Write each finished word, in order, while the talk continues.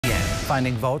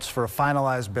Finding votes for a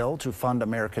finalized bill to fund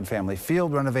American Family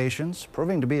Field renovations,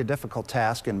 proving to be a difficult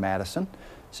task in Madison.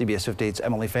 CBS 58's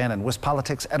Emilee Fannon,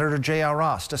 WisPolitics editor J.R.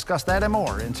 Ross discussed that and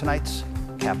more in tonight's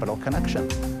Capital Connection.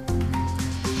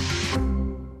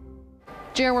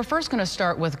 Jer, we're first going to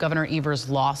start with Governor Evers'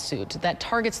 lawsuit that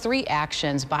targets 3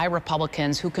 actions by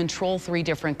Republicans who control 3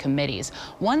 different committees.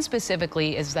 One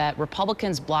specifically is that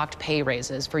Republicans blocked pay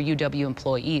raises for UW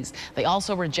employees. They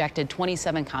also rejected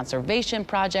 27 conservation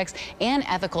projects and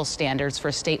ethical standards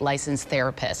for state licensed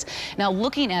therapists. Now,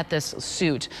 looking at this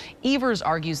suit, Evers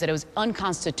argues that it was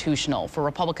unconstitutional for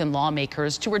Republican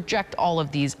lawmakers to reject all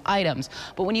of these items.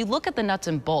 But when you look at the nuts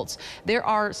and bolts, there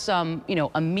are some,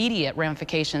 immediate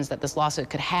ramifications that this lawsuit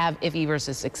could have if Evers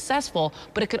is successful,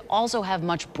 but it could also have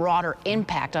much broader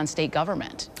impact on state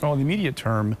government. Well, in the immediate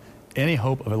term, any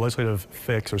hope of a legislative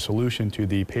fix or solution to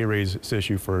the pay raise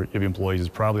issue for UW employees is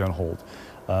probably on hold.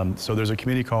 So there's a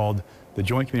committee called the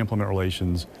Joint Committee on Employment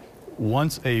Relations.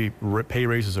 Once a pay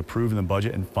raise is approved in the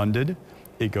budget and funded,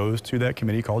 it goes to that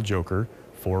committee called Joker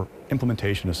for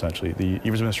implementation, essentially. The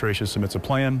Evers administration submits a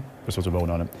plan, we're supposed to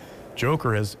vote on it.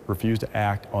 Joker has refused to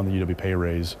act on the UW pay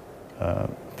raise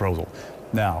proposal.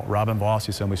 Now, Robin Vos,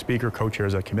 the Assembly Speaker,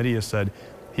 co-chairs that committee, has said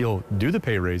he'll do the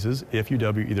pay raises if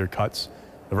UW either cuts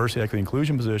diversity, equity,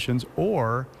 inclusion positions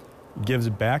or gives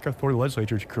back authority to the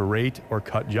legislature to create or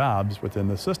cut jobs within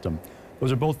the system.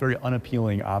 Those are both very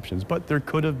unappealing options, but there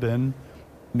could have been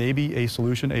maybe a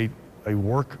solution, a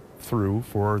work through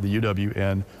for the UW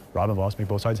and Robin Vos to make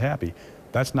both sides happy.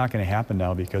 That's not going to happen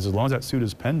now, because as long as that suit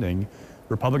is pending,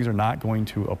 Republicans are not going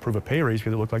to approve a pay raise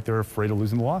because it looks like they're afraid of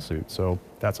losing the lawsuit. So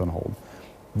that's on hold.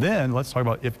 Then let's talk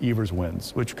about if Evers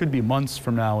wins, which could be months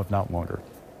from now, if not longer.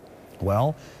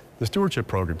 Well, the stewardship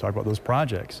program, talk about those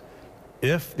projects.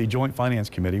 If the Joint Finance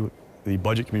Committee, the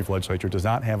Budget Committee for Legislature, does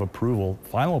not have approval,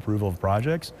 final approval of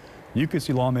projects, you could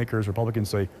see lawmakers, Republicans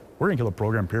say, we're going to kill the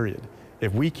program, period.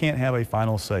 If we can't have a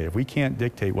final say, if we can't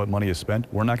dictate what money is spent,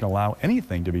 we're not going to allow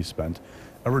anything to be spent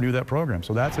or renew that program.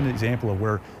 So that's an example of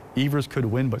where Evers could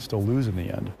win but still lose in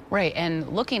the end. Right, and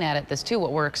looking at this too,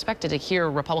 what we're expected to hear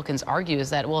Republicans argue is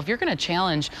that, well, if you're going to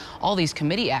challenge all these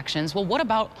committee actions, well, what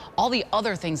about all the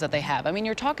other things that they have? I mean,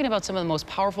 you're talking about some of the most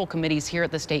powerful committees here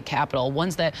at the state capitol,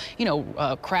 ones that,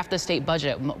 craft the state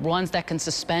budget, ones that can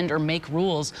suspend or make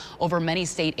rules over many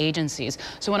state agencies.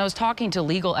 So when I was talking to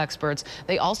legal experts,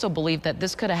 they also believe that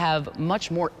this could have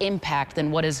much more impact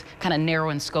than what is kind of narrow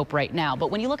in scope right now. But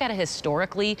when you look at it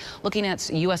historically, looking at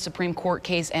U.S. Supreme Court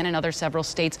case and in other several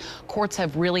states, courts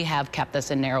really have kept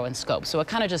this in narrow in scope. So it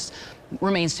kind of just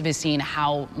remains to be seen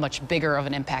how much bigger of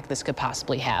an impact this could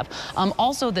possibly have.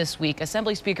 Also this week,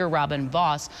 Assembly Speaker Robin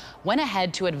Vos went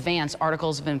ahead to advance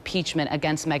articles of impeachment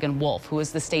against Megan Wolfe, who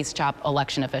is the state's top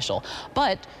election official.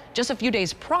 But just a few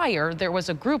days prior, there was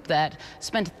a group that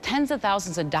spent tens of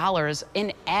thousands of dollars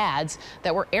in ads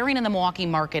that were airing in the Milwaukee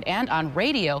market and on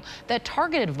radio that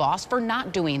targeted Vos for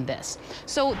not doing this.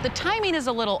 So the timing is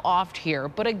a little off here,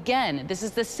 but again, this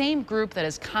is the same group that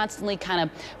has constantly kind of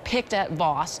picked at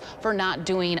Vos for not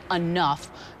doing enough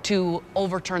to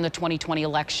overturn the 2020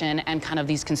 election and kind of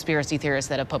these conspiracy theorists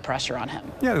that have put pressure on him.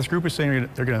 Yeah, this group is saying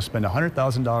they're going to spend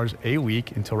 $100,000 a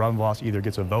week until Robin Vos either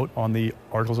gets a vote on the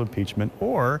articles of impeachment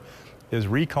or is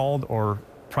recalled or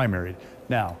primaried.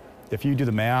 Now, if you do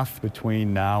the math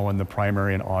between now and the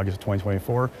primary in August of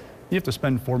 2024, you have to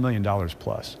spend $4 million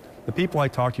plus. The people I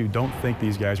talk to don't think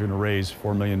these guys are going to raise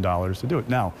 $4 million to do it.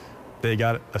 Now, they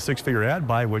got a 6-figure ad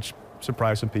buy, which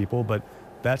surprised some people, but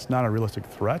that's not a realistic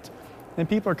threat. And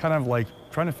people are kind of like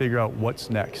trying to figure out what's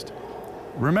next.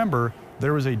 Remember,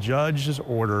 there was a judge's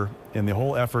order in the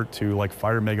whole effort to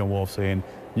fire Megan Wolfe saying,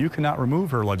 you cannot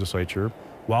remove her legislature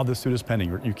while this suit is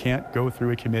pending. You can't go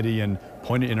through a committee and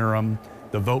appoint an interim.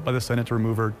 The vote by the Senate to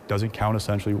remove her doesn't count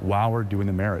essentially while we're doing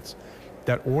the merits.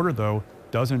 That order, though,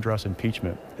 doesn't address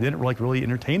impeachment. It didn't really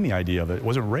entertain the idea of it. It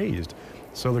wasn't raised.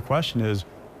 So the question is,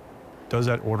 does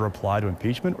that order apply to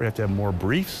impeachment, or you have to have more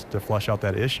briefs to flesh out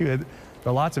that issue? There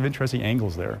are lots of interesting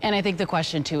angles there. And I think the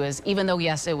question, too, is even though,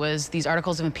 yes, it was these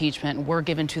articles of impeachment were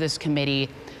given to this committee,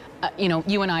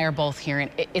 you and I are both hearing,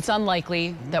 it's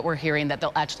unlikely that we're hearing that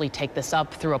they'll actually take this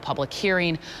up through a public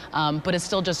hearing, but it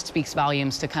still just speaks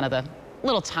volumes to kind of the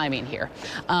little timing here.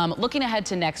 Looking ahead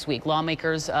to next week,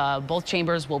 lawmakers, both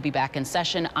chambers will be back in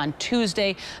session on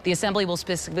Tuesday. The Assembly will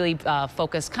specifically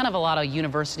focus kind of a lot of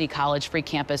university, college, free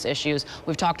campus issues.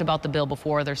 We've talked about the bill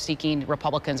before.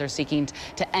 Republicans are seeking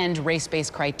to end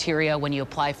race-based criteria when you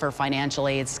apply for financial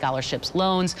aid, scholarships,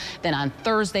 loans. Then on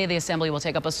Thursday, the Assembly will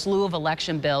take up a slew of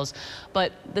election bills.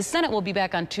 But the Senate will be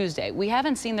back on Tuesday. We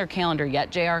haven't seen their calendar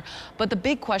yet, JR, but the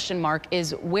big question mark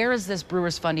is, where is this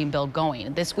Brewers funding bill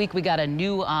going? This week, we got a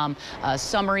new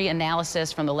summary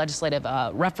analysis from the Legislative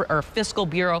Fiscal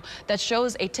Bureau that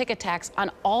shows a ticket tax on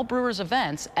all Brewers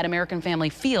events at American Family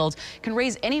Field can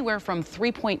raise anywhere from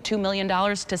 $3.2 million to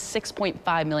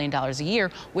 $6.5 million a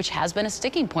year, which has been a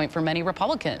sticking point for many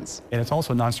Republicans. And it's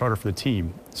also a non-starter for the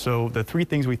team. So the three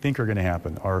things we think are going to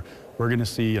happen are we're going to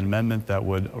see an amendment that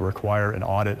would require an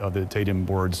audit of the stadium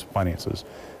board's finances.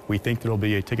 We think there'll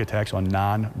be a ticket tax on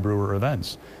non-Brewer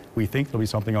events. We think there'll be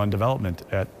something on development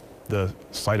at the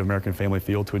site of American Family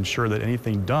Field to ensure that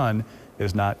anything done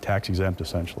is not tax exempt,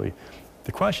 essentially.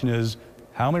 The question is,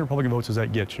 how many Republican votes does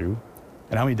that get you?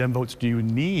 And how many Dem votes do you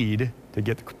need to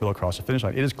get the bill across the finish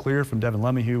line? It is clear from Devin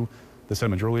LeMahieu, the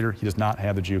Senate Majority Leader, he does not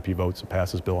have the GOP votes to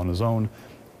pass this bill on his own.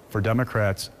 For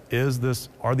Democrats,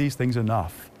 are these things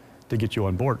enough to get you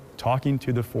on board? Talking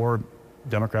to the 4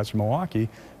 Democrats from Milwaukee,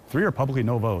 3 are publicly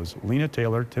no votes. Lena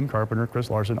Taylor, Tim Carpenter, Chris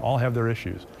Larson all have their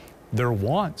issues. Their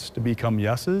wants to become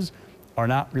yeses are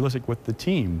not realistic with the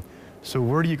team. So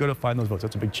where do you go to find those votes?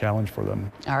 That's a big challenge for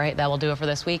them. All right, that will do it for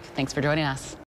this week. Thanks for joining us.